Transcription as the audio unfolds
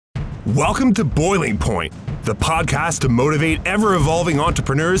Welcome to Boiling Point, the podcast to motivate ever-evolving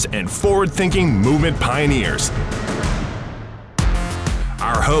entrepreneurs and forward-thinking movement pioneers.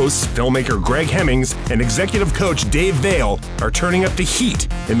 Our hosts, filmmaker Greg Hemmings and executive coach Dave Vale, are turning up the heat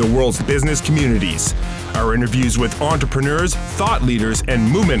in the world's business communities. Our interviews with entrepreneurs, thought leaders, and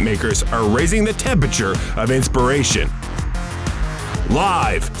movement makers are raising the temperature of inspiration.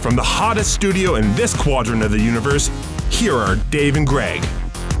 Live from the hottest studio in this quadrant of the universe, here are Dave and Greg.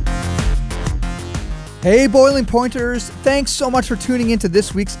 Hey Boiling Pointers, thanks so much for tuning into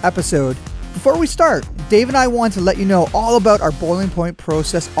this week's episode. Before we start, Dave and I want to let you know all about our Boiling Point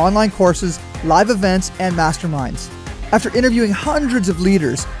Process online courses, live events, and masterminds. After interviewing hundreds of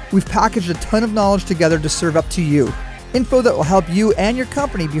leaders, we've packaged a ton of knowledge together to serve up to you. Info that will help you and your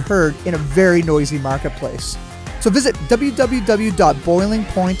company be heard in a very noisy marketplace. So visit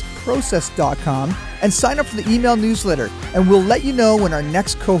www.boilingpointprocess.com and sign up for the email newsletter, and we'll let you know when our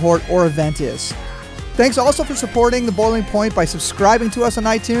next cohort or event is. Thanks also for supporting The Boiling Point by subscribing to us on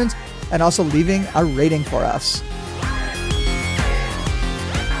iTunes and also leaving a rating for us.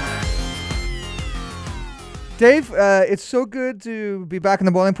 Dave, it's so good to be back in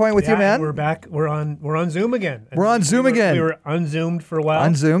The Boiling Point with you, man. We're back. We're on Zoom again. We're on Zoom again. We were unzoomed for a while.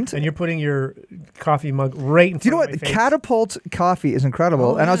 Unzoomed. And you're putting your coffee mug right in front of my face. Do you know what? Catapult Coffee is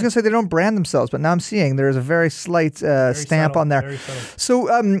incredible. And I was going to say they don't brand themselves, but now I'm seeing there's a very slight stamp subtle, on there. Very subtle.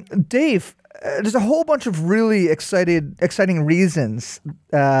 So, Dave, there's a whole bunch of really exciting reasons.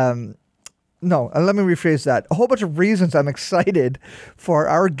 Let me rephrase that. A whole bunch of reasons I'm excited for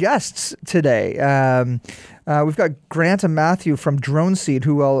our guests today. We've got Grant and Matthew from Drone Seed,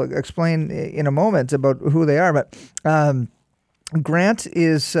 who I'll explain in a moment about who they are. But Grant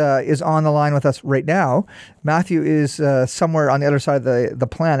is on the line with us right now. Matthew is somewhere on the other side of the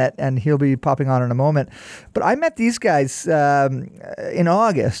planet, and he'll be popping on in a moment. But I met these guys in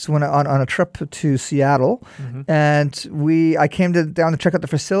August when on a trip to Seattle, and I came down to check out the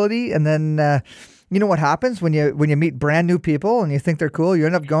facility, and then. You know what happens when you meet brand new people and you think they're cool? You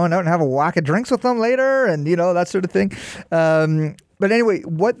end up going out and have a whack of drinks with them later, and that sort of thing. But anyway,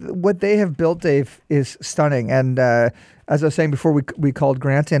 what they have built, Dave, is stunning. And as I was saying before we called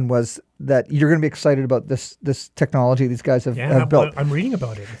Grant in, was that you're going to be excited about this technology these guys have built. I'm reading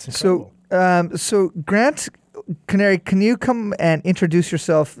about it. It's incredible. So Grant Canary, can you come and introduce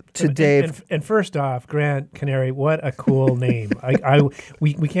yourself to Dave? And first off, Grant Canary, what a cool name!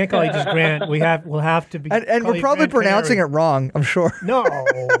 We can't call you just Grant. We'll have to be. And we're probably Grant pronouncing Canary. it wrong. I'm sure. No,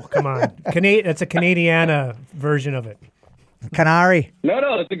 come on. It's a Canadiana version of it. Canary. No,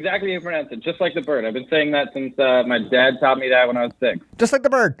 that's exactly how you pronounce it. Just like the bird. I've been saying that since my dad taught me that when I was 6. Just like the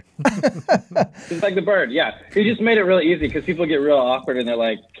bird. Just like the bird, yeah. He just made it really easy because people get real awkward and they're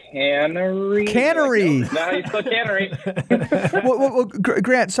like, cannery? Cannery. Like, no, you spell cannery. well,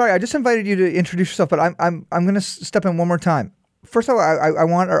 Grant, sorry, I just invited you to introduce yourself, but I'm going to step in one more time. First of all, I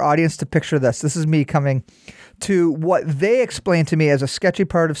want our audience to picture this. This is me coming to what they explained to me as a sketchy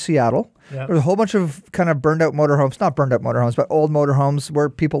part of Seattle. Yep. There's a whole bunch of kind of not burned out motorhomes, but old motorhomes where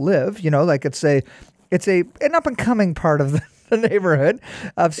people live. Like it's an up and coming part of the neighborhood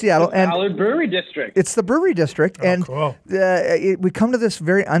of Seattle. The Ballard Brewery District. It's the brewery district. Oh, and cool. We come to this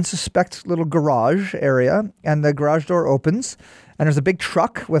very unsuspect little garage area, and the garage door opens, and there's a big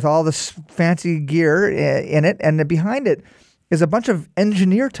truck with all this fancy gear in it, and behind it is a bunch of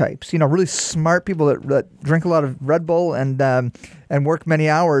engineer types, really smart people that drink a lot of Red Bull and work many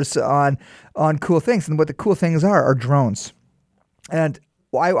hours on cool things. And what the cool things are drones. And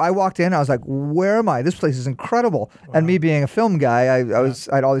I walked in, I was like, where am I? This place is incredible. Wow. And me being a film guy, I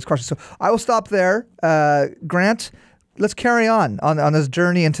had all these questions. So I will stop there. Grant, let's carry on this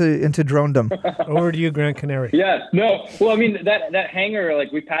journey into dronedom. Over to you, Grant Canary. Yeah, no. Well, I mean, that hangar,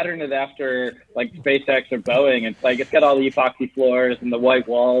 we patterned it after, SpaceX or Boeing. It's got all the epoxy floors and the white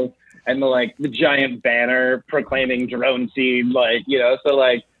walls and the giant banner proclaiming Drone Seed, so,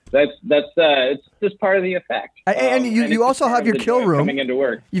 that's it's just part of the effect. And you also have your kill room. Coming into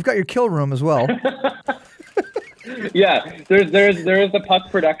work. You've got your kill room as well. Yeah, there is the puck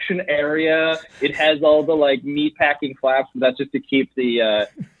production area. It has all the meat packing flaps. That's just to keep all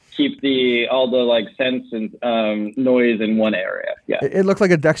the scents and noise in one area. Yeah, it looked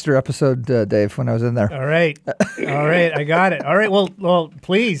like a Dexter episode, Dave, when I was in there. All right, I got it. All right, well,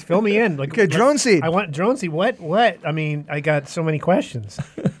 please fill me in. Okay, Drone Seed. I want Drone Seed. What? I mean, I got so many questions.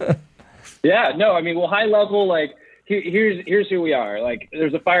 Yeah, no, I mean, well, high level, here's who we are.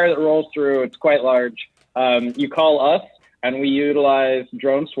 There's a fire that rolls through. It's quite large. You call us, and we utilize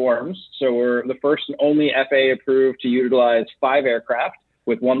drone swarms. So we're the first and only FAA approved to utilize 5 aircraft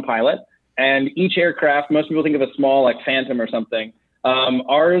with 1 pilot. And each aircraft, most people think of a small Phantom or something.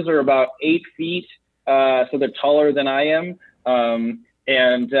 Ours are about 8 feet, so they're taller than I am.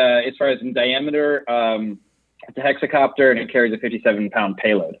 And as far as in diameter, it's a hexacopter, and it carries a 57-pound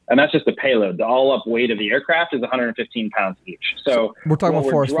payload. And that's just the payload. The all-up weight of the aircraft is 115 pounds each. So we're talking about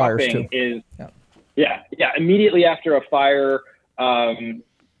forest fires too. Immediately after a fire,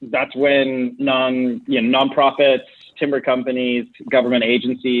 that's when nonprofits, timber companies, government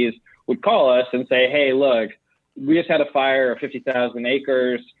agencies would call us and say, hey, look, we just had a fire of 50,000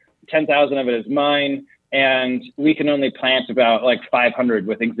 acres, 10,000 of it is mine, and we can only plant about like 500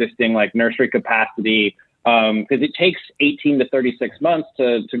 with existing like nursery capacity, because it takes 18 to 36 months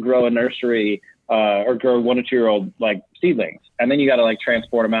to grow a nursery or grow 1 to 2 year old like seedlings. And then you got to like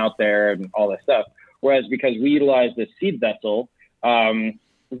transport them out there and all this stuff. Whereas because we utilize this seed vessel,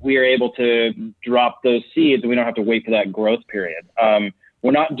 we are able to drop those seeds and we don't have to wait for that growth period.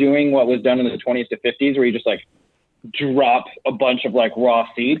 We're not doing what was done in the 20s to 50s where you just like drop a bunch of like raw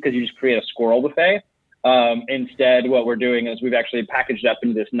seed because you just create a squirrel buffet. Instead, what we're doing is we've actually packaged up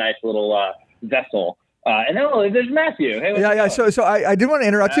into this nice little vessel. And then there's Matthew. Hey, yeah. So I didn't want to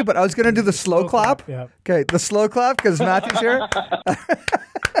interrupt you, but I was going to do the slow clap. Yeah. Okay, the slow clap because Matthew's here.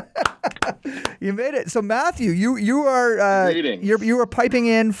 You made it. So Matthew, you are you are piping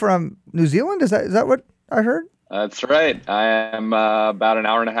in from New Zealand. Is that what I heard? That's right. I am about an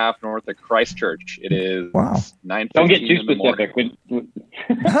hour and a half north of Christchurch. It is 9:15. Don't get too specific.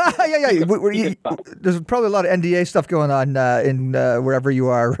 Yeah. There's probably a lot of NDA stuff going on in wherever you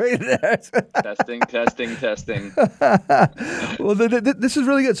are, right? Testing. Well, this is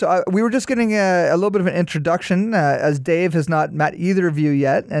really good. So we were just getting a little bit of an introduction, as Dave has not met either of you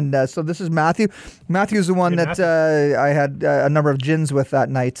yet, and so this is Matthew. Matthew's the one that I had a number of gins with that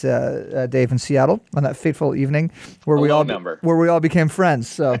night, Dave, in Seattle on that fateful evening where we all became friends.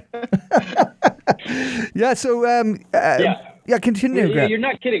 So yeah. So yeah, continue. You're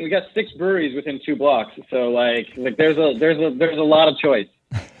not kidding. We got 6 breweries within 2 blocks. So like there's a lot of choice.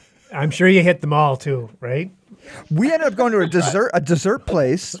 I'm sure you hit them all too, right? We ended up going to a dessert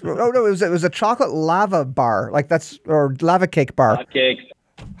place. Oh no, it was a chocolate lava bar, or lava cake bar.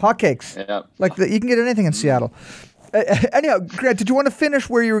 Hotcakes. Yeah. Like you can get anything in Seattle. Anyhow, Grant, did you want to finish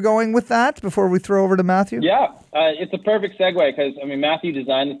where you were going with that before we throw over to Matthew? Yeah, it's a perfect segue because Matthew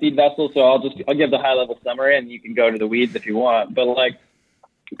designed the seed vessel, so I'll give the high level summary and you can go to the weeds if you want. But like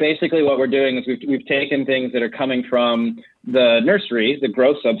basically what we're doing is we've taken things that are coming from the nursery, the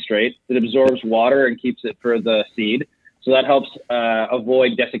growth substrate that absorbs water and keeps it for the seed, so that helps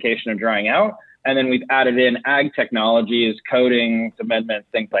avoid desiccation or drying out. And then we've added in ag technologies, coatings, amendments,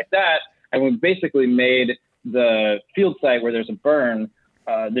 things like that, and we've basically made the field site where there's a burn,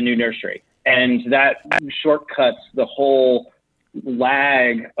 the new nursery. And that shortcuts the whole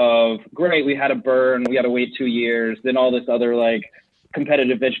lag of, great, we had a burn, we got to wait 2 years, then all this other like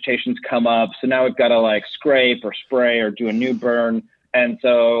competitive vegetations come up. So now we've got to like scrape or spray or do a new burn. And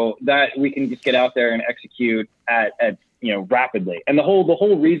so that we can just get out there and execute at rapidly. And the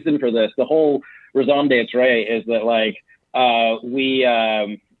whole reason for this, the whole raison d'etre is that like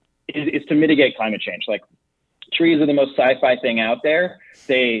is to mitigate climate change. Like trees are the most sci-fi thing out there.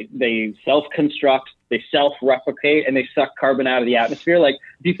 They self-construct, they self-replicate, and they suck carbon out of the atmosphere. Like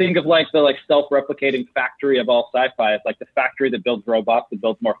if you think of like the like self-replicating factory of all sci-fi, it's like the factory that builds robots that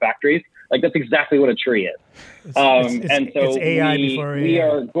builds more factories. Like that's exactly what a tree is. And so it's AI we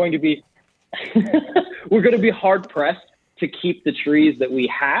are going to be we're going to be hard pressed to keep the trees that we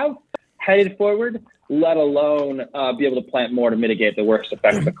have headed forward, let alone be able to plant more to mitigate the worst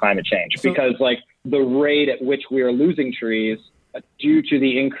effects of climate change. Because like the rate at which we are losing trees due to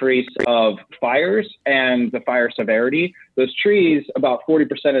the increase of fires and the fire severity, those trees, about 40%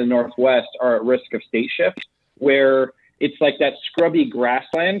 of the Northwest are at risk of state shift, where it's like that scrubby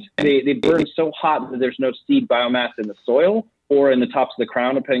grassland. They burn so hot that there's no seed biomass in the soil or in the tops of the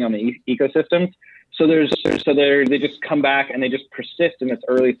crown, depending on the ecosystems. So they just come back and they just persist in this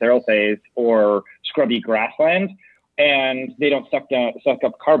early sterile phase or scrubby grassland, and they don't suck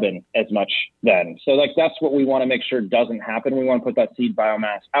up carbon as much then. So like that's what we want to make sure doesn't happen. We want to put that seed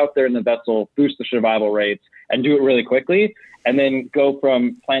biomass out there in the vessel, boost the survival rates, and do it really quickly, and then go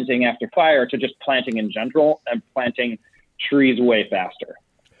from planting after fire to just planting in general and planting trees way faster.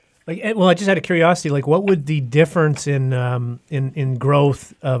 Well, I just had a curiosity. Like, what would the difference in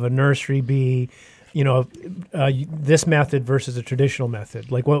growth of a nursery be? This method versus a traditional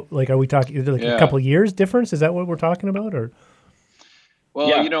method. Like, what? Like, are we talking a couple of years difference? Is that what we're talking about, or? Well,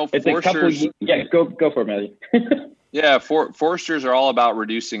 it's a couple. Go for it, Matthew. Yeah, foresters are all about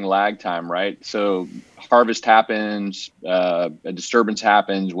reducing lag time, right? So harvest happens, a disturbance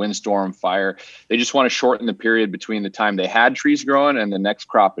happens, windstorm, fire. They just want to shorten the period between the time they had trees growing and the next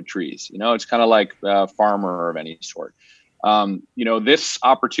crop of trees. It's kind of like a farmer of any sort. This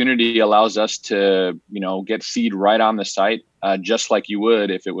opportunity allows us to, get seed right on the site, just like you would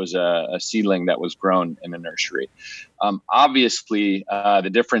if it was a seedling that was grown in a nursery. Obviously, the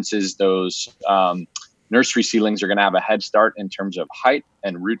difference is those nursery seedlings are going to have a head start in terms of height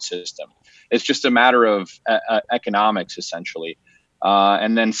and root system. It's just a matter of economics, essentially,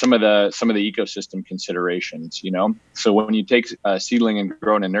 and then some of the ecosystem considerations. So when you take a seedling and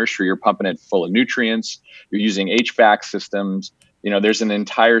grow in a nursery, you're pumping it full of nutrients. You're using HVAC systems. There's an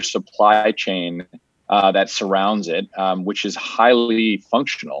entire supply chain that surrounds it, which is highly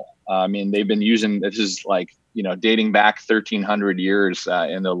functional. They've been using this is like dating back 1,300 years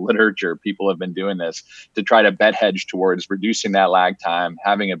in the literature. People have been doing this to try to bet hedge towards reducing that lag time,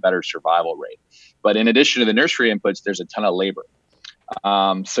 having a better survival rate. But in addition to the nursery inputs, there's a ton of labor.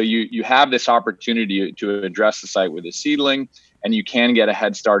 So you have this opportunity to address the site with a seedling, and you can get a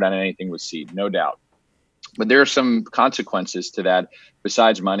head start on anything with seed, no doubt. But there are some consequences to that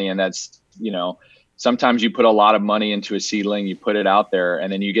besides money, and that's, sometimes you put a lot of money into a seedling, you put it out there,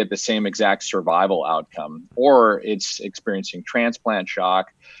 and then you get the same exact survival outcome, or it's experiencing transplant shock,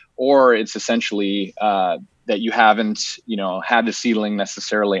 or it's essentially that you haven't, had the seedling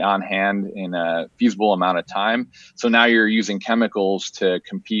necessarily on hand in a feasible amount of time. So now you're using chemicals to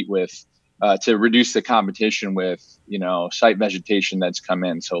compete with, to reduce the competition with, site vegetation that's come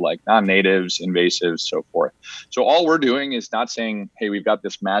in. So like non-natives, invasives, so forth. So all we're doing is not saying, hey, we've got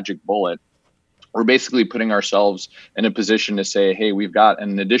this magic bullet. We're basically putting ourselves in a position to say, hey, we've got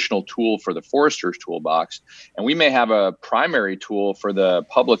an additional tool for the forester's toolbox, and we may have a primary tool for the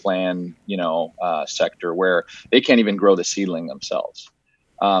public land, sector where they can't even grow the seedling themselves.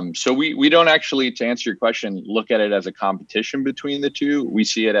 So we don't actually, to answer your question, look at it as a competition between the two. We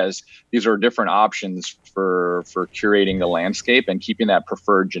see it as these are different options for curating the landscape and keeping that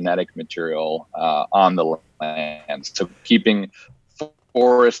preferred genetic material on the land. So keeping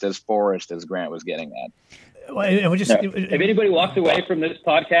forest, as Grant was getting at. Well, and we just, if anybody walks away from this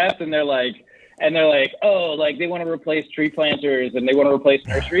podcast and they're like, oh, like they want to replace tree planters and they want to replace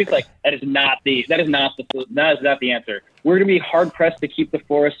nurseries, like that is not the answer. We're going to be hard pressed to keep the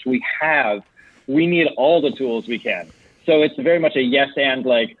forests we have. We need all the tools we can. So it's very much a yes and,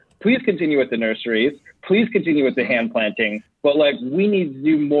 like, please continue with the nurseries, please continue with the hand planting, but like we need to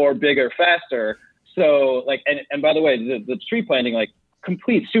do more, bigger, faster. So like, and by the way, the tree planting, like,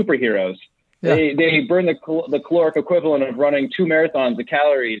 complete superheroes. Yeah. They burn the caloric equivalent of running 2 marathons of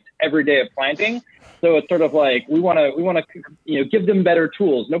calories every day of planting. So it's sort of like we want to give them better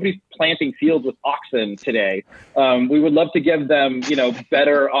tools. Nobody's planting fields with oxen today. We would love to give them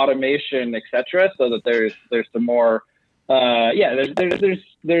better automation, etc., so that there's some more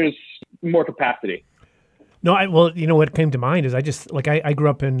there's more capacity. No, what came to mind is I grew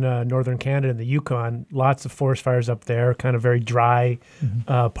up in northern Canada in the Yukon, lots of forest fires up there, kind of very dry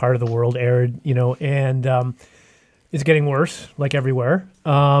part of the world, arid, and it's getting worse, like everywhere.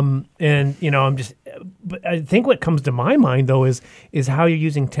 But I think what comes to my mind though is how you're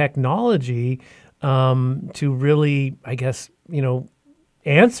using technology to really, I guess,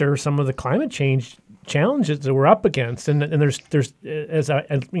 answer some of the climate change challenges that we're up against, and there's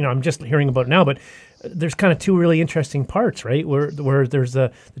I'm just hearing about it now, but there's kind of two really interesting parts, right? Where there's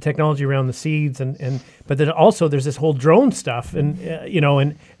the technology around the seeds, but then also there's this whole drone stuff, and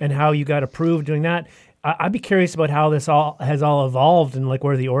how you got approved doing that. I'd be curious about how this all has evolved and like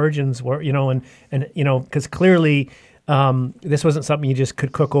where the origins were, because clearly this wasn't something you just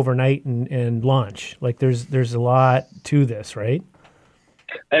could cook overnight and launch. Like there's a lot to this, right?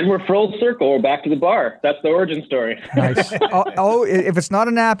 And we're full circle. We're back to the bar. That's the origin story. Nice. If it's not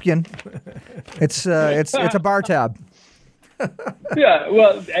a napkin, it's a bar tab. Yeah.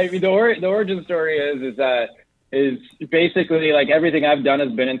 Well, I mean, the origin story is basically like everything I've done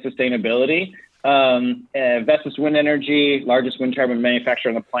has been in sustainability. Vestas Wind Energy, largest wind turbine manufacturer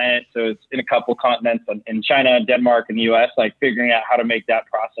on the planet. So it's in a couple continents, in China, Denmark, and the U.S. Like figuring out how to make that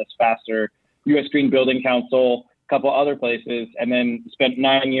process faster. U.S. Green Building Council. Couple other places, and then spent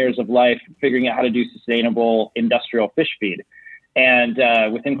 9 years of life figuring out how to do sustainable industrial fish feed and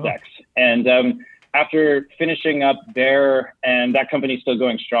with insects. And after finishing up there, and that company's still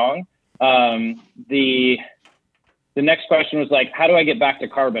going strong, the next question was like, how do I get back to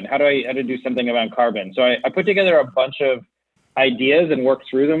carbon? How to do something about carbon? So I put together a bunch of ideas and work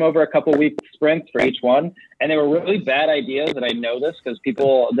through them over a couple week sprints for each one. And they were really bad ideas, and I know this because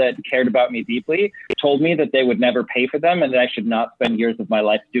people that cared about me deeply told me that they would never pay for them and that I should not spend years of my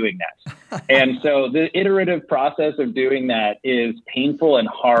life doing that. And so the iterative process of doing that is painful and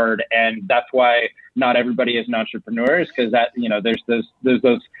hard, and that's why not everybody is an entrepreneur, because that, you know, there's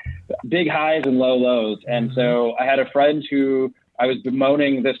those big highs and low lows. And so I had a friend who I was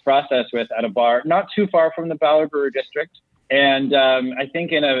bemoaning this process with at a bar not too far from the Ballard Brewery District. And I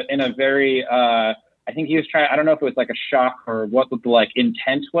think in a very, I think he was trying, I don't know if it was like a shock or what the like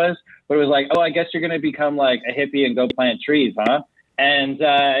intent was, but it was like, oh, I guess you're going to become like a hippie and go plant trees, huh? And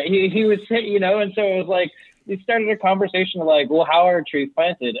he was, you know, and so it was like, we started a conversation of like, well, how are trees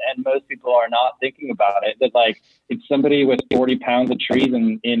planted? And most people are not thinking about it. That like, it's somebody with 40 pounds of trees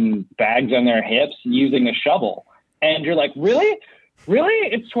in bags on their hips using a shovel. And you're like, really? Really?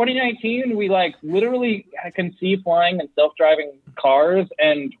 It's 2019. We like literally can see flying and self-driving cars,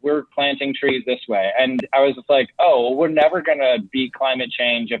 and we're planting trees this way. And I was just like, oh, well, we're never going to beat climate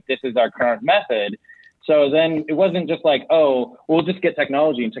change if this is our current method. So then it wasn't just like, oh, we'll just get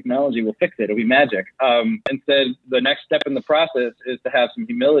technology and technology will fix it. It'll be magic. Instead, the next step in the process is to have some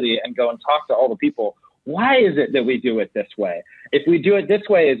humility and go and talk to all the people. Why is it that we do it this way? If we do it this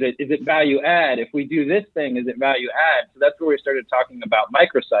way, is it value add? If we do this thing, is it value add? So that's where we started talking about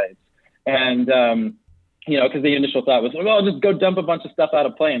microsites. And, you know, because the initial thought was, well, just go dump a bunch of stuff out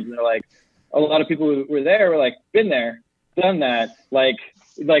of planes. And they're like, a lot of people who were there were like, been there, done that. Like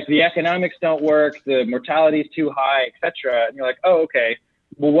the economics don't work, the mortality is too high, et cetera. And you're like, oh, okay.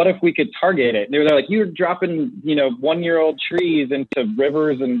 Well, what if we could target it? And they're like, you're dropping, you know, 1-year-old trees into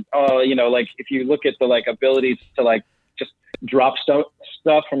rivers, and you know, like if you look at the like abilities to like just drop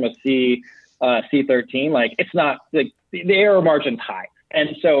stuff from a C-13, like it's not like the error margin's high.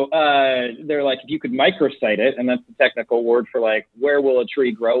 And so they're like, if you could microsite it, and that's the technical word for like where will a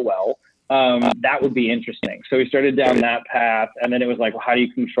tree grow well, that would be interesting. So we started down that path, and then it was like, well, how do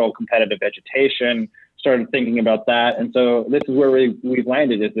you control competitive vegetation? Started thinking about that. And so this is where we've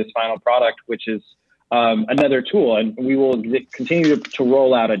landed, is this final product, which is another tool. And we will continue to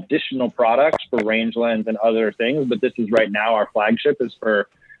roll out additional products for rangelands and other things. But this is right now our flagship is for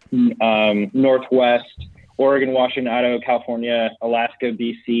Northwest, Oregon, Washington, Idaho, California, Alaska,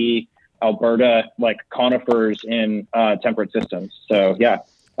 BC, Alberta, like conifers in temperate systems. So yeah,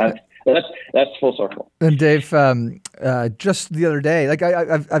 that's full circle. And Dave, just the other day, like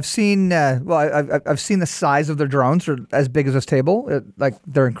I've seen, I've seen the size of their drones, are as big as this table. Like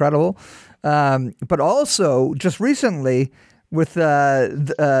they're incredible. But also just recently with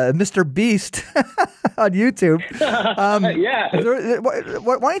Mr. Beast on YouTube. Yeah.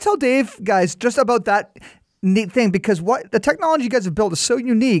 Why don't you tell Dave, guys, just about that neat thing? Because what the technology you guys have built is so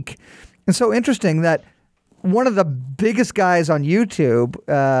unique and so interesting that one of the biggest guys on YouTube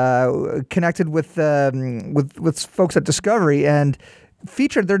connected with folks at Discovery and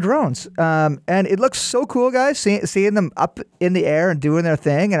featured their drones. And it looks so cool, guys, seeing them up in the air and doing their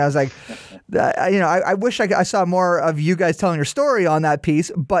thing. And I was like, I wish I saw more of you guys telling your story on that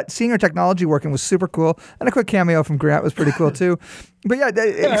piece, but seeing your technology working was super cool. And a quick cameo from Grant was pretty cool too. But yeah,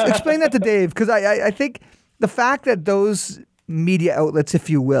 explain that to Dave, because I think the fact that those media outlets,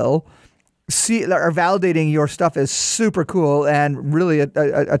 if you will, are validating your stuff is super cool and really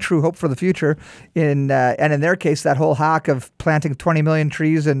a true hope for the future. And in their case, that whole hack of planting 20 million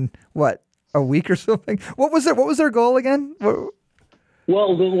trees in a week or something. What was their goal again?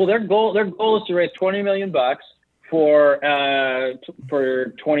 Well, their goal is to raise $20 million for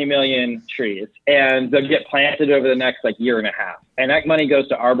 20 million trees, and they'll get planted over the next like year and a half. And that money goes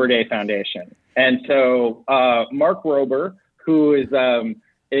to Arbor Day Foundation. And so Mark Rober, who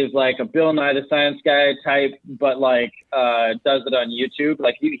is like a Bill Nye the Science Guy type, but like does it on YouTube.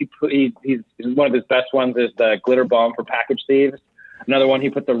 Like he's one of his best ones is the glitter bomb for package thieves. Another one, he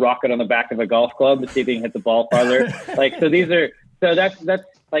put the rocket on the back of a golf club to see if he can hit the ball farther. That's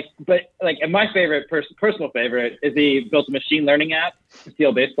like, but like, and my favorite personal favorite is he built a machine learning app to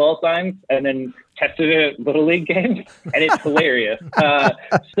steal baseball signs and then tested it at Little League games, and it's hilarious.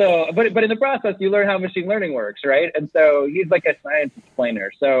 But in the process, you learn how machine learning works, right? And so he's like a science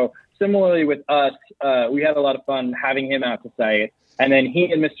explainer. So similarly with us, we had a lot of fun having him out to site, and then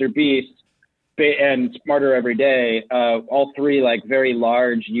he and Mr. Beast and Smarter Every Day, all three like very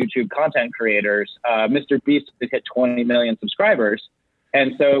large YouTube content creators. Mr. Beast hit 20 million subscribers.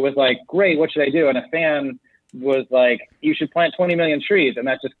 And so it was like, great, what should I do? And a fan was like, you should plant 20 million trees. And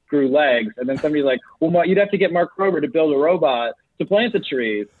that just grew legs. And then somebody's like, well, you'd have to get Mark Rober to build a robot to plant the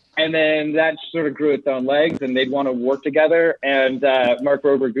trees. And then that sort of grew its own legs, and they'd want to work together. And Mark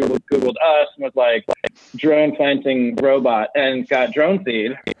Rober Googled us and was like, drone planting robot, and got Drone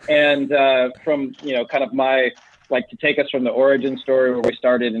Seed. And from, kind of my, like, to take us from the origin story where we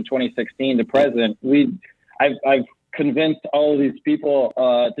started in 2016 to present, I've convinced all of these people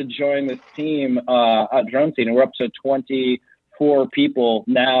to join this team at Drone Seed, and we're up to 24 people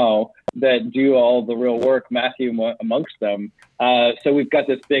now that do all the real work, Matthew amongst them. So we've got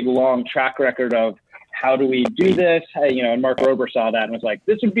this big, long track record of how do we do this? And Mark Rober saw that and was like,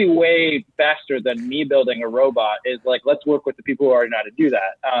 this would be way faster than me building a robot. Is like, let's work with the people who already know how to do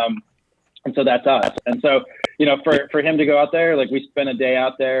that. And so that's us. And so, for him to go out there, like, we spent a day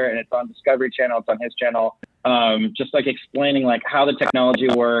out there, and it's on Discovery Channel, it's on his channel, just like explaining like how the technology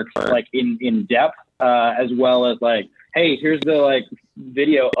works, like in depth, as well as like, hey, here's the like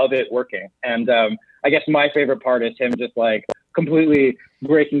video of it working. And I guess my favorite part is him just like completely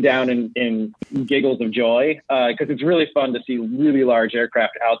breaking down in giggles of joy, because it's really fun to see really large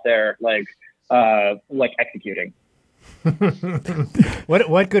aircraft out there like executing.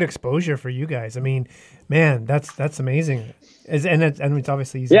 What good exposure for you guys. I mean, man, that's amazing. And it's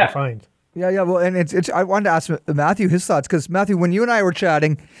obviously easy to find. Yeah. Well, and it's I wanted to ask Matthew his thoughts, because Matthew, when you and I were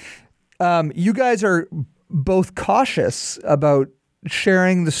chatting, you guys are both cautious about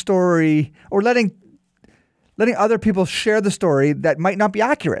sharing the story or letting other people share the story that might not be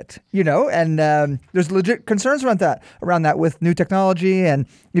accurate, and there's legit concerns around that with new technology, and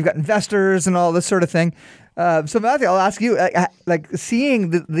you've got investors and all this sort of thing. So Matthew, I'll ask you, like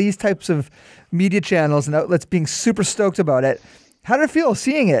seeing these types of media channels and outlets being super stoked about it, how did it feel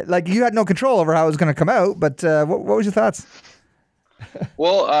seeing it? Like, you had no control over how it was going to come out, but what was your thoughts?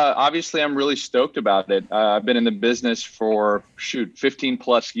 Well, obviously, I'm really stoked about it. I've been in the business for 15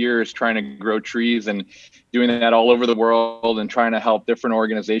 plus years trying to grow trees and doing that all over the world and trying to help different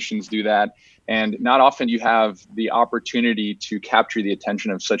organizations do that. And not often you have the opportunity to capture the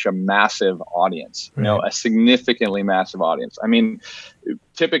attention of such a massive audience, a significantly massive audience. I mean,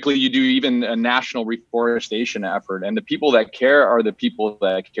 typically you do even a national reforestation effort, and the people that care are the people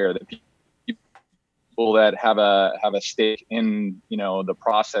that care. The people that have a stake in the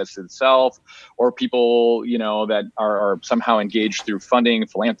process itself, or people that are somehow engaged through funding,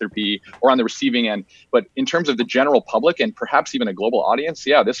 philanthropy, or on the receiving end. But in terms of the general public and perhaps even a global audience,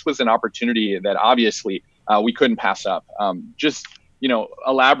 this was an opportunity that obviously we couldn't pass up. Just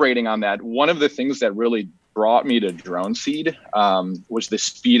elaborating on that, one of the things that really brought me to Drone Seed was the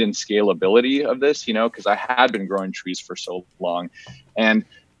speed and scalability of this, because I had been growing trees for so long. And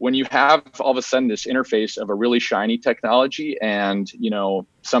when you have all of a sudden this interface of a really shiny technology and,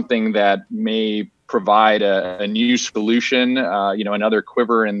 something that may provide a new solution, another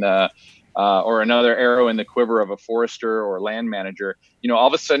quiver in the, or another arrow in the quiver of a forester or land manager, all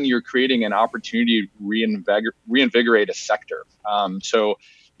of a sudden you're creating an opportunity to reinvigorate a sector. So,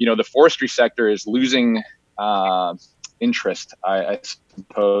 the forestry sector is losing interest, I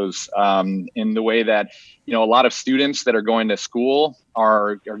suppose, in the way that, a lot of students that are going to school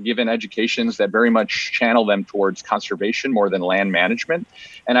are given educations that very much channel them towards conservation more than land management.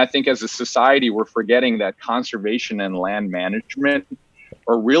 And I think as a society, we're forgetting that conservation and land management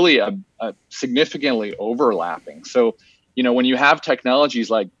are really a significantly overlapping. So, when you have technologies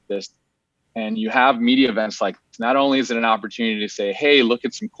like this, and you have media events like this, not only is it an opportunity to say, hey, look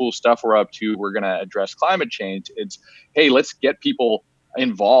at some cool stuff we're up to, we're going to address climate change. It's, hey, let's get people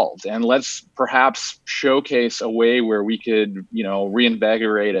involved and let's perhaps showcase a way where we could,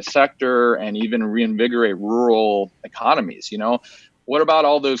 reinvigorate a sector and even reinvigorate rural economies. What about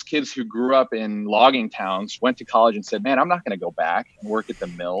all those kids who grew up in logging towns, went to college and said, man, I'm not going to go back and work at the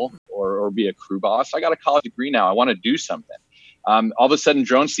mill or be a crew boss. I got a college degree now. I want to do something. All of a sudden,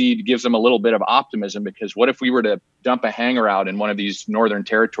 Drone Seed gives them a little bit of optimism, because what if we were to dump a hangar out in one of these northern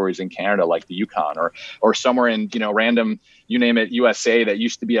territories in Canada, like the Yukon, or somewhere in random, you name it, USA, that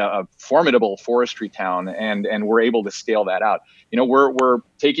used to be a formidable forestry town, and we're able to scale that out. We're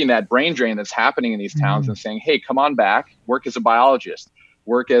taking that brain drain that's happening in these towns and saying, hey, come on back, work as a biologist,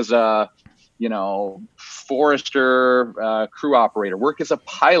 work as a forester, crew operator, work as a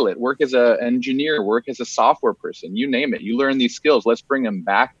pilot, work as an engineer, work as a software person, you name it. You learn these skills. Let's bring them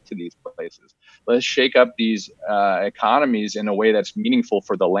back to these places. Let's shake up these economies in a way that's meaningful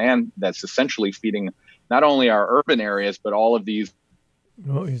for the land that's essentially feeding not only our urban areas, but all of these.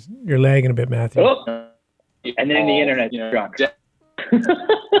 Oh, you're lagging a bit, Matthew. Oh. And then the internet struck.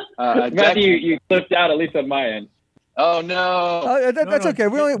 Matthew, you clipped out, at least on my end. Oh no! That's okay.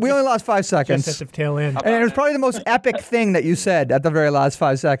 We only lost 5 seconds. Just at the tail end. And it was probably the most epic thing that you said at the very last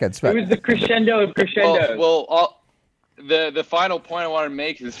 5 seconds. But. It was the crescendo of crescendos. the final point I want to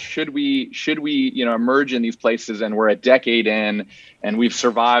make is should we emerge in these places and we're a decade in and we've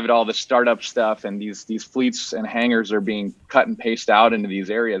survived all the startup stuff and these fleets and hangars are being cut and pasted out into these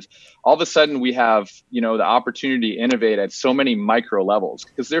areas. All of a sudden we have the opportunity to innovate at so many micro levels,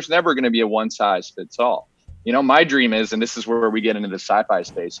 because there's never going to be a one size fits all. My dream is, and this is where we get into the sci-fi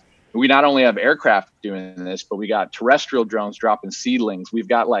space, we not only have aircraft doing this, but we got terrestrial drones dropping seedlings. We've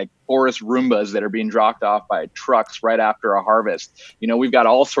got like forest Roombas that are being dropped off by trucks right after a harvest. We've got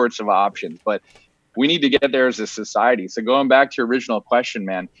all sorts of options, but we need to get there as a society. So going back to your original question,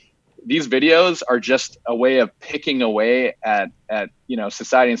 man, these videos are just a way of picking away at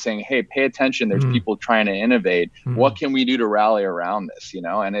society and saying, hey, pay attention. There's people trying to innovate. What can we do to rally around this?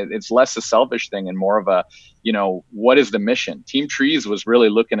 And it's less a selfish thing and more of a, what is the mission? Team Trees was really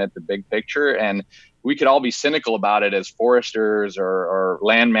looking at the big picture, and we could all be cynical about it as foresters or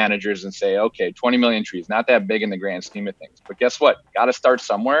land managers and say, okay, 20 million trees, not that big in the grand scheme of things. But guess what? Got to start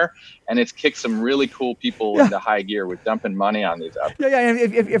somewhere. And it's kicked some really cool people into high gear with dumping money on these efforts. Yeah. And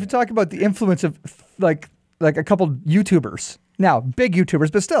if you talk about the influence of like a couple YouTubers, now big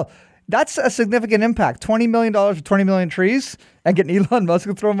YouTubers, but still, that's a significant impact. $20 million for 20 million trees, and getting Elon Musk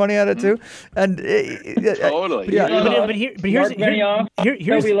to throw money at it too. And totally. Yeah. But here's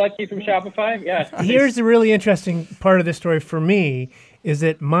Toby Lucky from Shopify. Yeah. Here's the really interesting part of this story for me is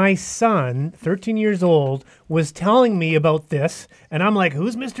that my son, 13 years old, was telling me about this, and I'm like,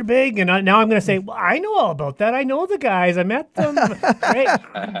 who's Mr. Big? And now I'm going to say, well, I know all about that. I know the guys. I met them.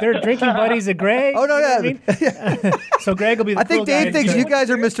 They're drinking buddies of Greg. Oh, no, yeah. I mean? So Greg will be the I think Dave thinks you guys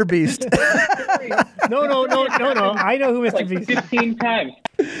are Mr. Beast. No. I know who Mr. Beast is. 15 times.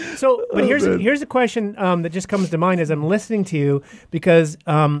 So, but here's a question that just comes to mind as I'm listening to you, because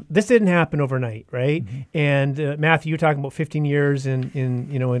this didn't happen overnight, right? Mm-hmm. And Matthew, you're talking about 15 years in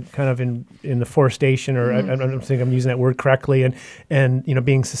the forestation, or I don't think I'm using that word correctly, and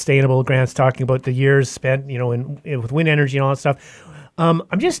being sustainable. Grant's talking about the years spent, with wind energy and all that stuff.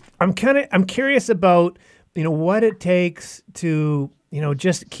 I'm curious about what it takes to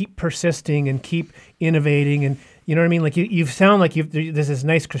just keep persisting and keep innovating. And you know what I mean? Like you sound like there's this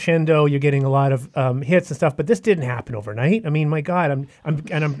nice crescendo. You're getting a lot of hits and stuff, but this didn't happen overnight. I mean, my God,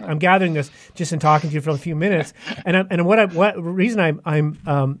 I'm gathering this just in talking to you for a few minutes. And what reason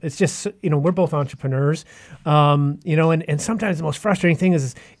I'm it's just we're both entrepreneurs, and sometimes the most frustrating thing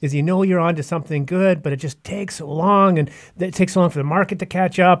is you're onto something good, but it just takes so long, and it takes so long for the market to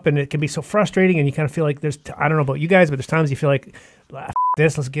catch up, and it can be so frustrating, and you kind of feel like I don't know about you guys, but there's times you feel like,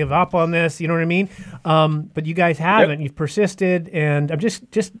 this, let's give up on this, you know what I mean? But you guys haven't. Yep. You've persisted, and I'm just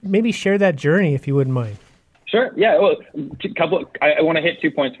maybe share that journey if you wouldn't mind. Sure. Yeah. Well, I want to hit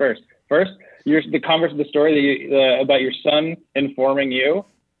 2 points first. First, the story that about your son informing you.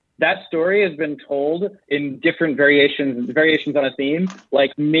 That story has been told in different variations on a theme,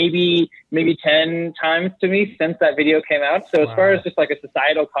 like maybe 10 times to me since that video came out. So as far as just like a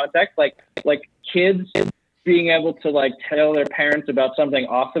societal context, like kids being able to like tell their parents about something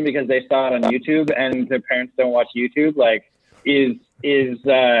awesome because they saw it on YouTube and their parents don't watch YouTube, like is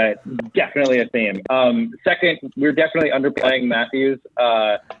definitely a theme. Second, we're definitely underplaying Matthew's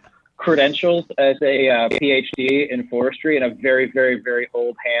credentials as a PhD in forestry in a very, very, very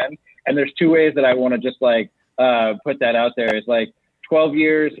old hand. And there's two ways that I want to just put that out there. Is 12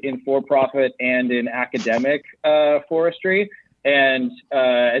 years in for-profit and in academic forestry. And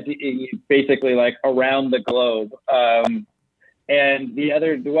basically around the globe. And the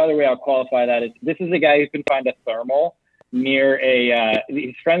other way I'll qualify that is this is a guy who can find a thermal near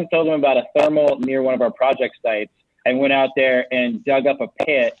his friends told him about a thermal near one of our project sites, and went out there and dug up a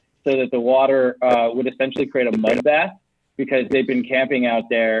pit so that the water would essentially create a mud bath, because they've been camping out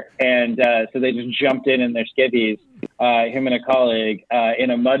there. And so they just jumped in their skivvies, him and a colleague,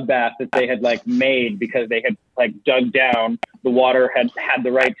 in a mud bath that they had made because they had dug down. The water had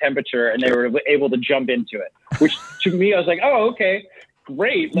the right temperature and they were able to jump into it, which to me, I was like, oh, okay,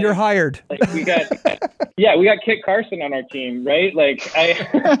 great. You're hired. We got Kit Carson on our team, right?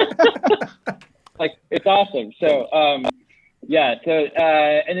 It's awesome. So, yeah. So,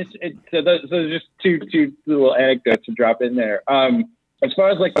 and those are just two little anecdotes to drop in there. As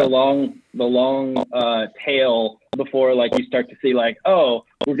far as the long tail before you start to see oh,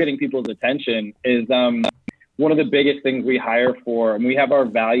 we're getting people's attention is one of the biggest things we hire for, and we have our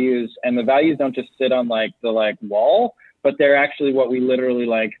values, and the values don't just sit on the wall, but they're actually what we literally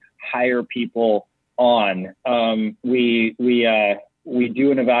hire people on. We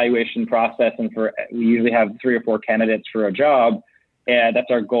do an evaluation process, and we usually have 3 or 4 candidates for a job, and that's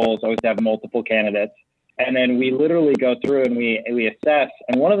our goal, is always to have multiple candidates. And then we literally go through and we assess.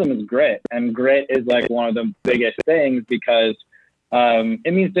 And one of them is grit. And grit is like one of the biggest things because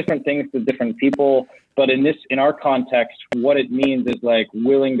it means different things to different people. But in our context, what it means is like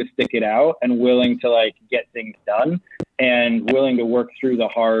willing to stick it out and willing to like get things done and willing to work through the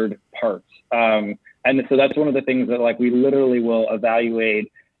hard parts. And so that's one of the things that like we literally will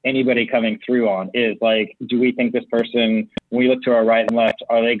evaluate anybody coming through on is like, do we think this person, when we look to our right and left,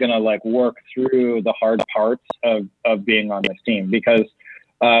 are they going to like work through the hard parts of being on this team? Because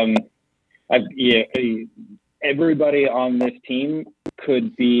everybody on this team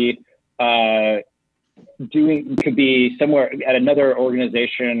could be somewhere at another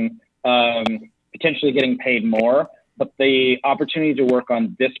organization, potentially getting paid more, but the opportunity to work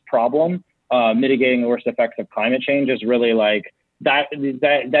on this problem, mitigating the worst effects of climate change, is really like that is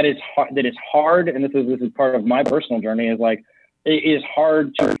hard. And this is part of my personal journey, is like, it is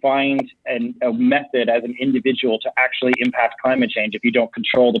hard to find a method as an individual to actually impact climate change if you don't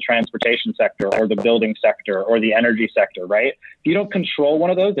control the transportation sector or the building sector or the energy sector, right? If you don't control one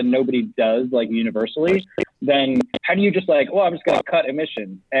of those, and nobody does like universally, then how do you just like, well, I'm just going to cut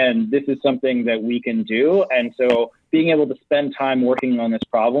emissions? And this is something that we can do. And so being able to spend time working on this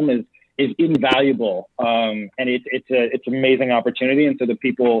problem is invaluable. And it's an amazing opportunity. And so the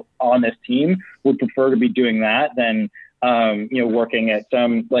people on this team would prefer to be doing that than working at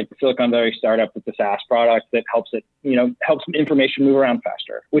some like the Silicon Valley startup with the SaaS product that helps information move around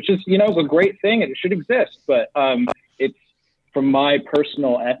faster, which is, a great thing. It should exist. But it's, from my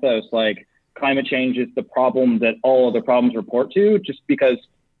personal ethos, like climate change is the problem that all other problems report to, just because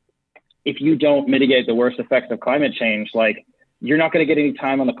if you don't mitigate the worst effects of climate change, like you're not going to get any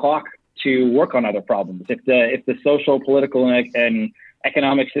time on the clock to work on other problems. If the social, political, and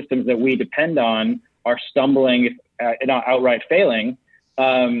economic systems that we depend on are stumbling, not outright failing,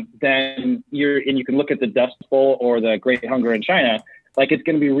 then you can look at the Dust Bowl or the Great Hunger in China. Like, it's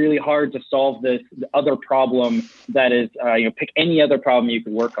going to be really hard to solve the other problem that is, pick any other problem you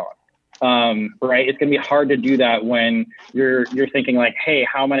could work on. Right? It's going to be hard to do that when you're thinking like, hey,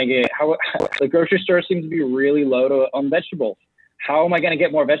 how am I going to get? How the grocery store seems to be really low on vegetables. How am I going to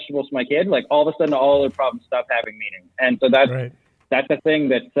get more vegetables for my kid? Like, all of a sudden, all other problems stop having meaning. And so that's right. That's the thing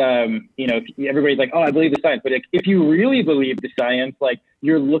that, everybody's like, oh, I believe the science. But if you really believe the science, like,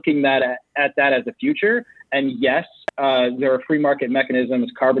 you're looking at that as a future. And yes, there are free market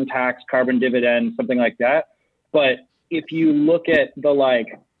mechanisms, carbon tax, carbon dividend, something like that. But if you look at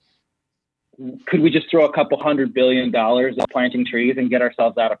could we just throw a couple $100 billion at planting trees and get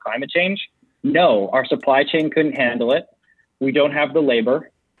ourselves out of climate change? No, our supply chain couldn't handle it. We don't have the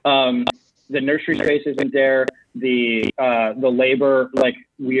labor. The nursery space isn't there. The labor, like,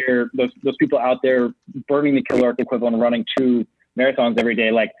 those people out there burning the caloric equivalent of running 2 marathons every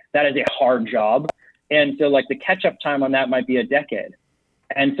day, like, that is a hard job. And so, like, the catch-up time on that might be a decade.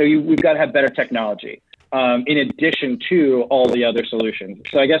 And so we've got to have better technology in addition to all the other solutions.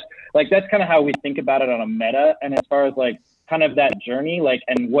 So I guess, like, that's kind of how we think about it on a meta. And as far as, like, kind of that journey, like,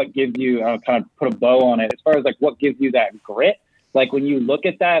 and what gives you, kind of put a bow on it, as far as, like, what gives you that grit, like, when you look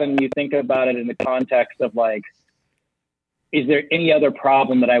at that and you think about it in the context of, like, is there any other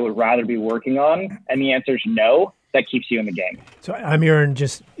problem that I would rather be working on? And the answer is no. That keeps you in the game. So I'm hearing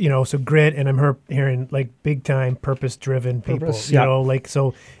just, so grit, and I'm hearing like big time purpose-driven people,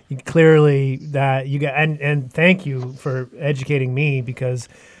 so clearly that you got, and thank you for educating me, because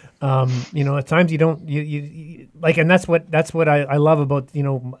at times you don't, you like, and that's what I love about,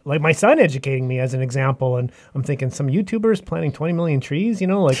 like my son educating me as an example. And I'm thinking some YouTubers planting 20 million trees,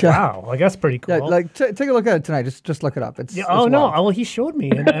 wow, like that's pretty cool. Yeah, like take a look at it tonight. Just look it up. It's no. wild. Well, he showed me,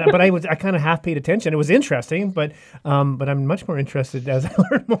 but I kind of half paid attention. It was interesting, but I'm much more interested as I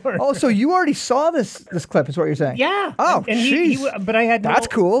learn more. Oh, so you already saw this clip? Is what you're saying? Yeah. Oh, jeez. But I had that's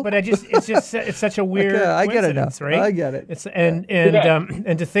cool. But it's such a weird. I get it now. Right? I get it. It's and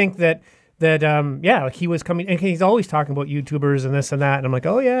to think that like he was coming, and he's always talking about YouTubers and this and that, and I'm like,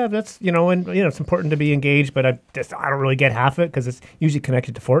 oh yeah, that's it's important to be engaged, but I don't really get half of it because it's usually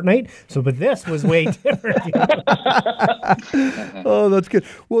connected to Fortnite. So, but this was way different. Oh, that's good.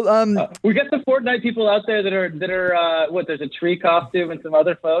 Well, we got some Fortnite people out there that are there's a tree costume and some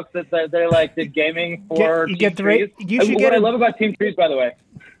other folks that they're like did gaming for Team Trees. What I love about Team Trees, by the way,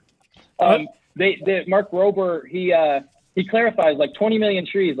 Mark Rober, he clarifies, like, 20 million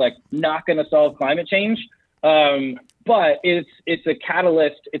trees, like, not going to solve climate change, but it's a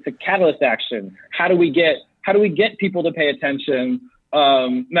catalyst. It's a catalyst action. How do we get people to pay attention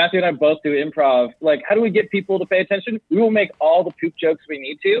Matthew and I both do improv. Like, how do we get people to pay attention? We will make all the poop jokes we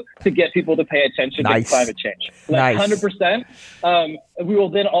need to get people to pay attention to climate change. Like, 100%. We will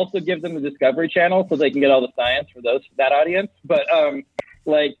then also give them the Discovery Channel so they can get all the science for that audience. But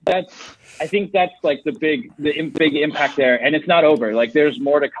like, I think that's like the big impact there, and it's not over. Like, there's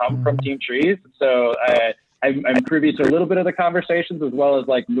more to come from Team Trees. So I'm privy to a little bit of the conversations, as well as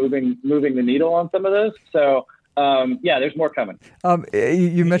like moving the needle on some of those. So there's more coming.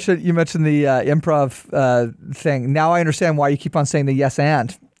 You mentioned the improv thing. Now I understand why you keep on saying the yes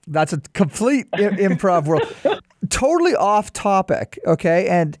and. That's a complete improv world. Totally off topic. Okay,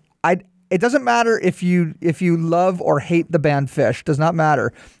 and it doesn't matter if you love or hate the band Phish. Does not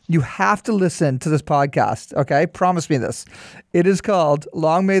matter. You have to listen to this podcast. Okay, promise me this. It is called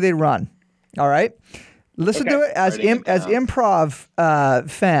Long May They Run. All right, listen to it as improv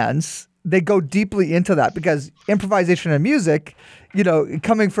fans. They go deeply into that because improvisation and music,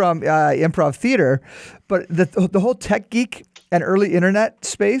 coming from improv theater, but the whole tech geek and early internet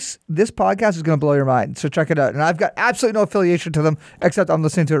space, this podcast is going to blow your mind. So check it out. And I've got absolutely no affiliation to them, except I'm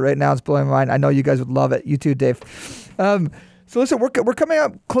listening to it right now. It's blowing my mind. I know you guys would love it. You too, Dave. So listen, we're coming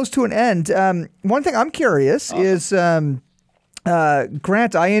up close to an end. One thing I'm curious is, Grant,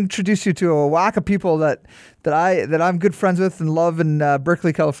 I introduced you to a whack of people that I'm good friends with and love in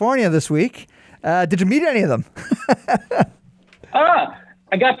Berkeley, California this week. Did you meet any of them?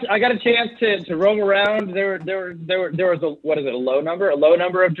 I got a chance to roam around. There was a low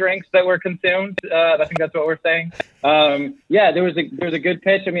number of drinks that were consumed. I think that's what we're saying. There was a good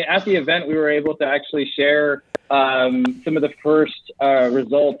pitch. I mean, at the event, we were able to actually share some of the first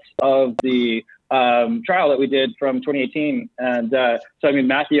results of the trial that we did from 2018. And so, I mean,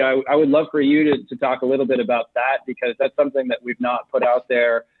 Matthew, I would love for you to talk a little bit about that, because that's something that we've not put out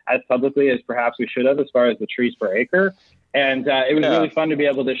there as publicly as perhaps we should have, as far as the trees per acre. And it was really fun to be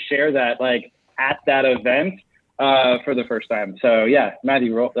able to share that, like, at that event for the first time. So, yeah,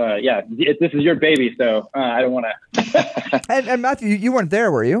 Matthew, this is your baby, so I don't want to. and Matthew, you weren't there,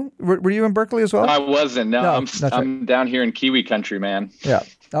 were you? Were you in Berkeley as well? I wasn't. No, I'm down here in Kiwi country, man. Yeah.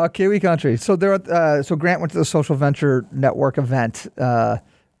 Kiwi country. So so Grant went to the Social Venture Network event a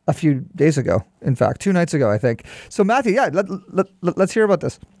few days ago. In fact, 2 nights ago, I think. So Matthew, let's hear about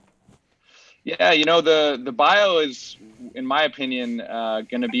this. Yeah, the bio is, in my opinion,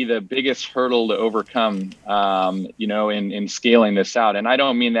 going to be the biggest hurdle to overcome, in scaling this out. And I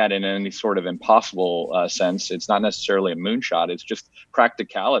don't mean that in any sort of impossible sense. It's not necessarily a moonshot. It's just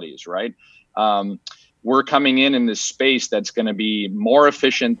practicalities, right? We're coming in this space that's going to be more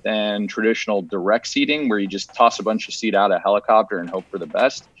efficient than traditional direct seeding, where you just toss a bunch of seed out of a helicopter and hope for the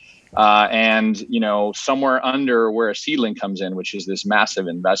best. And somewhere under where a seedling comes in, which is this massive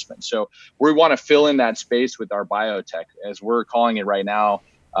investment. So we want to fill in that space with our biotech, as we're calling it right now.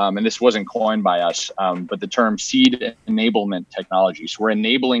 And this wasn't coined by us, but the term seed enablement technology. So we're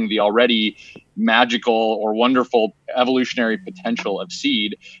enabling the already magical or wonderful evolutionary potential of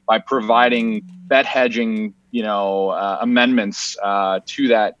seed by providing bet hedging, amendments to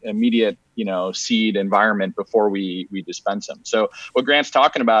that immediate seed environment before we dispense them. So what Grant's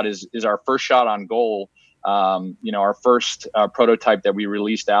talking about is our first shot on goal. Our first prototype that we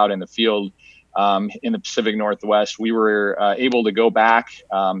released out in the field in the Pacific Northwest. We were able to go back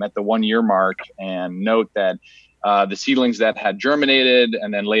at the 1 year mark and note that the seedlings that had germinated,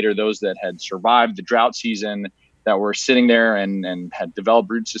 and then later those that had survived the drought season, that were sitting there and had developed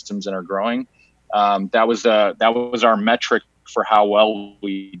root systems and are growing. That was our metric for how well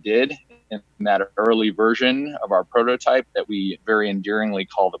we did in that early version of our prototype that we very endearingly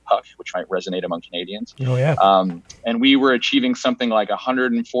call the Puck, which might resonate among Canadians. Oh, yeah. And we were achieving something like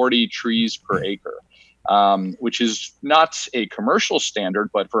 140 trees per acre, which is not a commercial standard,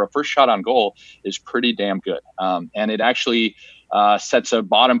 but for a first shot on goal is pretty damn good. And it actually sets a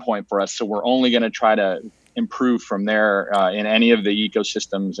bottom point for us. So we're only going to try to improve from there in any of the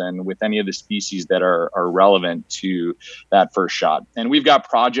ecosystems and with any of the species that are relevant to that first shot. And we've got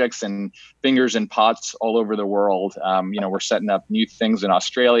projects and fingers in pots all over the world. We're setting up new things in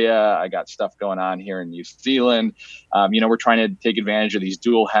Australia. I got stuff going on here in New Zealand. We're trying to take advantage of these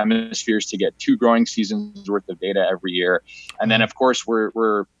dual hemispheres to get 2 growing seasons worth of data every year. And then, of course,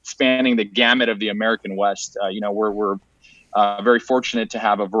 we're spanning the gamut of the American West. We're very fortunate to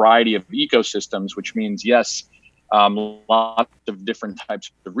have a variety of ecosystems, which means, yes, lots of different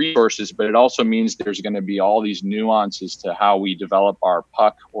types of resources, but it also means there's going to be all these nuances to how we develop our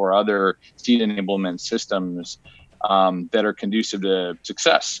Puck or other seed enablement systems that are conducive to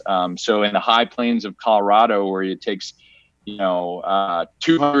success. So in the high plains of Colorado, where it takes,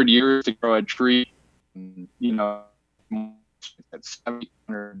 200 years to grow a tree, at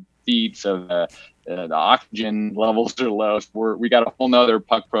 700 feet, so the oxygen levels are low. So we got a whole nother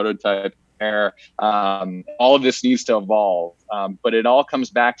puck prototype there. All of this needs to evolve, but it all comes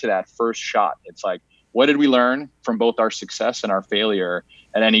back to that first shot. It's like, what did we learn from both our success and our failure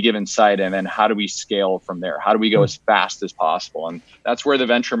at any given site? And then how do we scale from there? How do we go as fast as possible? And that's where the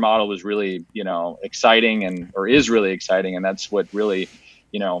venture model is really, exciting or is really exciting. And that's what really,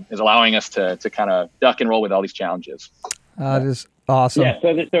 is allowing us to kind of duck and roll with all these challenges. That is awesome. Yeah.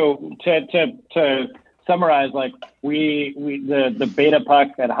 So to summarize, like the beta puck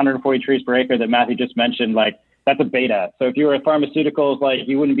at 140 trees per acre that Matthew just mentioned, like that's a beta. So if you were at pharmaceuticals, like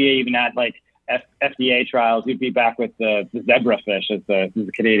you wouldn't be even at like FDA trials, you'd be back with the zebrafish, as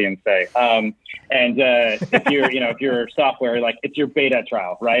the Canadians say. If you're software, like it's your beta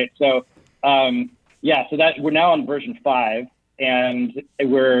trial, right? So so that we're now on version 5, and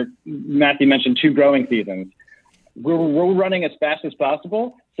Matthew mentioned 2 growing seasons. We're running as fast as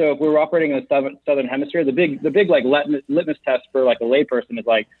possible. So if we're operating in the southern hemisphere, the big like litmus test for like a layperson is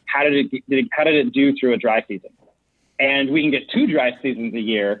like how did it do through a dry season? And we can get 2 dry seasons a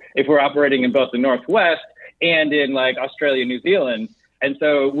year if we're operating in both the Northwest and in like Australia, New Zealand. And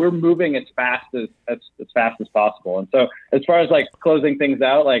so we're moving as fast as possible. And so as far as like closing things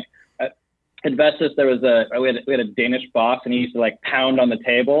out, like at Vestas, we had a Danish boss, and he used to like pound on the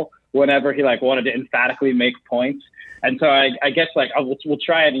table whenever he like wanted to emphatically make points. And so I guess like we'll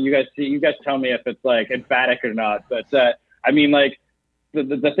try it, and you guys tell me if it's like emphatic or not. But I mean, like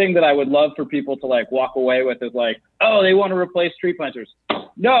the thing that I would love for people to like walk away with is like, oh, they want to replace tree planters.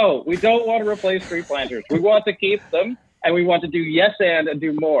 No, we don't want to replace tree planters. We want to keep them, and we want to do yes and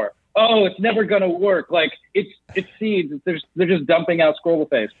do more. Oh, it's never going to work. Like it's seeds. They're just dumping out scroll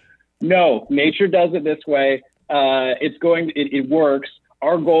face. No, nature does it this way. It works.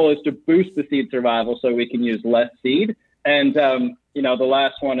 Our goal is to boost the seed survival so we can use less seed. And, the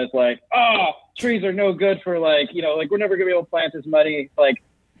last one is like, trees are no good for like we're never gonna be able to plant as many like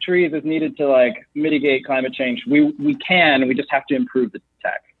trees as needed to like mitigate climate change. We just have to improve the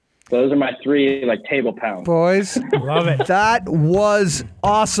tech. So those are my 3 like table pounds. Boys, Love it. that was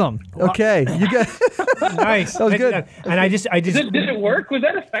awesome. Okay, you guys. Nice. That was good. And I just Did it work? Was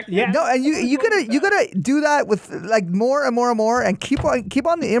that effective? Yeah. No, and you gotta do that with like more and more and more, and keep on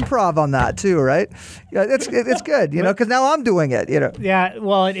the improv on that too, right? Yeah, it's good, because now I'm doing it, Yeah,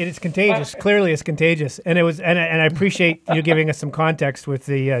 well, it's contagious. Clearly, it's contagious, and it was, and I appreciate you giving us some context with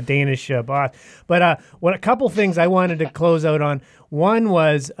the Danish boss. But a couple things I wanted to close out on. One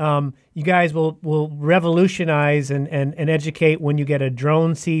was you guys will revolutionize and educate when you get a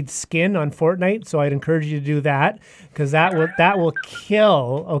drone seed skin on Fortnite. So I'd encourage you to do that, because that will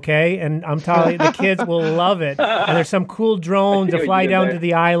kill. Okay, and I'm telling you, the kids will love it. And there's some cool drones that fly down to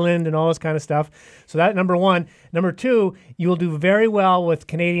the island and all this kind of stuff. So that number 1. Number 2, you will do very well with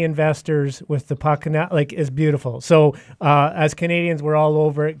Canadian investors with the puck. Like, is beautiful. So as Canadians, we're all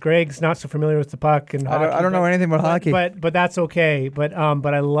over it. Greg's not so familiar with the puck and hockey. I don't know anything about hockey. But that's okay. But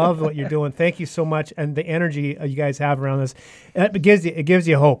I love what you're doing. Thank you so much, and the energy you guys have around this. It gives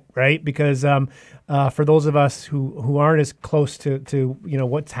you hope, right? Because for those of us who aren't as close to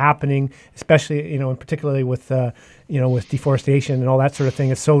what's happening, especially and particularly with with deforestation and all that sort of thing,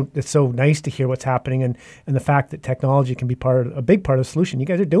 it's so nice to hear what's happening, and the fact that technology can be a big part of the solution. You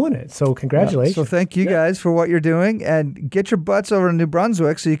guys are doing it, so congratulations. So thank you guys for what you're doing, and get your butts over to New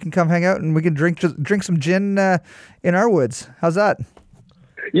Brunswick so you can come hang out and we can drink some gin in our woods. How's that?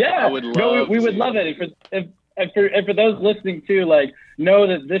 Yeah, we would love it. And for those listening too, like, know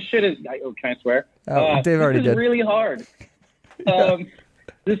that this shit is. Oh, can I swear? Dave already did. This is really hard.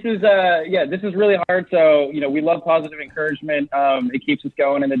 This is really hard. So we love positive encouragement. It keeps us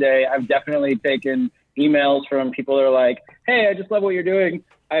going in the day. I've definitely taken emails from people that are like, "Hey, I just love what you're doing.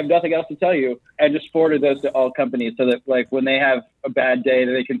 I have nothing else to tell you," and just forwarded those to all companies so that like when they have a bad day,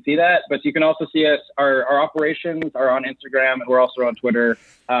 that they can see that. But you can also see us. Our operations are on Instagram, and we're also on Twitter.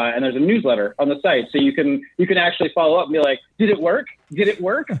 And there's a newsletter on the site, so you can actually follow up and be like, "Did it work? Did it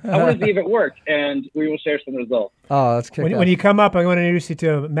work? I want to see if it worked," and we will share some results. Oh, that's kick-ass. When you come up, I'm going to introduce you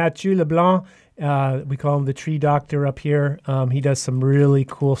to Mathieu Leblanc. We call him the tree doctor up here. He does some really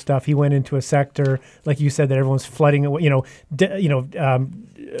cool stuff. He went into a sector, like you said, that everyone's flooding away,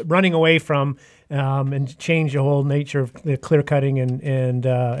 running away from, and change the whole nature of the clear cutting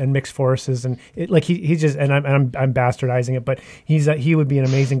and mixed forests. And he just, and I'm bastardizing it, but he would be an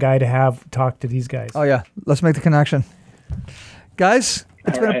amazing guy to have talk to these guys. Oh yeah, let's make the connection, guys.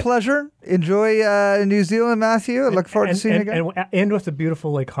 It's been a pleasure. Enjoy New Zealand, Matthew. I look forward to seeing you again. And end with a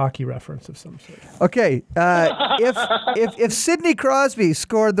beautiful hockey reference of some sort. Okay, if Sidney Crosby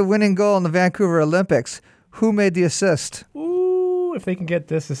scored the winning goal in the Vancouver Olympics, who made the assist? Ooh. Woo! If they can get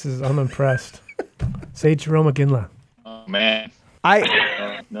this I'm impressed. Say Jerome McGinley. Oh man. Do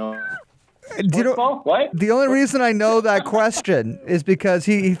No. you know, What? the only reason I know that question is because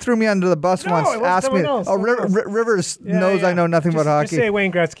he threw me under the bus No, once. it was Asked me. someone else, Oh, someone else. Rivers knows I know nothing Just- about hockey. Just say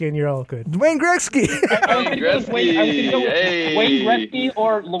Wayne Gretzky and you're all good. Wayne Gretzky. I was thinking of Wayne Hey. Wayne Gretzky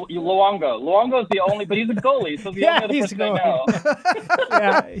or Luongo. Luongo's the only, but he's a goalie, so the Yeah, only he's other person I know.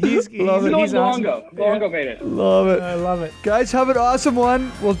 Yeah, he's Love it. he's awesome. Luongo. Luongo made it. Love it. I love it. Guys, have an awesome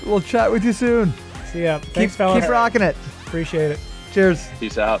one. We'll chat with you soon. See ya. Thanks, Keep fellas. rocking it. Appreciate it. Cheers.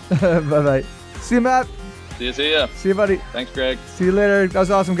 Peace out. Bye-bye. See you, Matt. See ya. See you, buddy. Thanks, Greg. See you later. That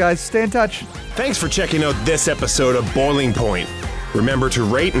was awesome, guys. Stay in touch. Thanks for checking out this episode of Boiling Point. Remember to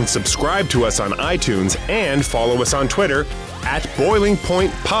rate and subscribe to us on iTunes and follow us on Twitter at Boiling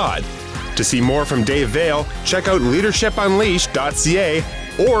Point Pod. To see more from Dave Vale, check out leadershipunleashed.ca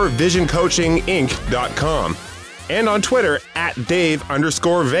or visioncoachinginc.com. And on Twitter at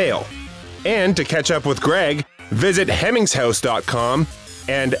Dave_Vale. And to catch up with Greg, visit hemmingshouse.com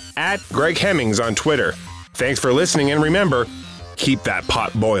and at Greg Hemmings on Twitter. Thanks for listening, and remember, keep that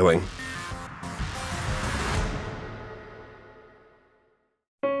pot boiling.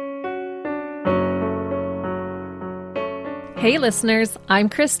 Hey listeners, I'm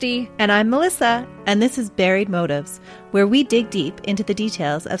Christy. And I'm Melissa, and this is Buried Motives, where we dig deep into the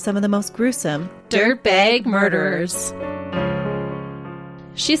details of some of the most gruesome Dirtbag murderers.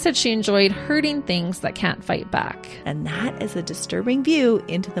 She said she enjoyed hurting things that can't fight back. And that is a disturbing view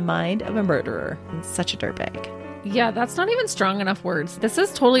into the mind of a murderer and such a dirtbag. Yeah, that's not even strong enough words. This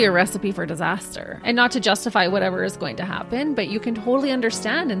is totally a recipe for disaster. And not to justify whatever is going to happen, but you can totally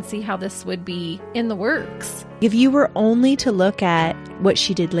understand and see how this would be in the works. If you were only to look at what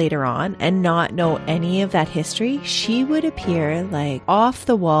she did later on and not know any of that history, she would appear like off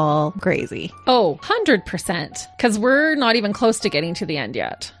the wall crazy. Oh, 100%. Because we're not even close to getting to the end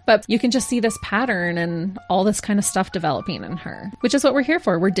yet. But you can just see this pattern and all this kind of stuff developing in her, which is what we're here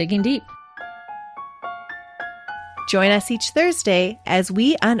for. We're digging deep. Join us each Thursday as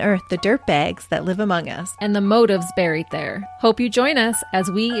we unearth the dirtbags that live among us. And the motives buried there. Hope you join us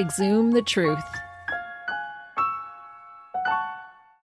as we exhume the truth.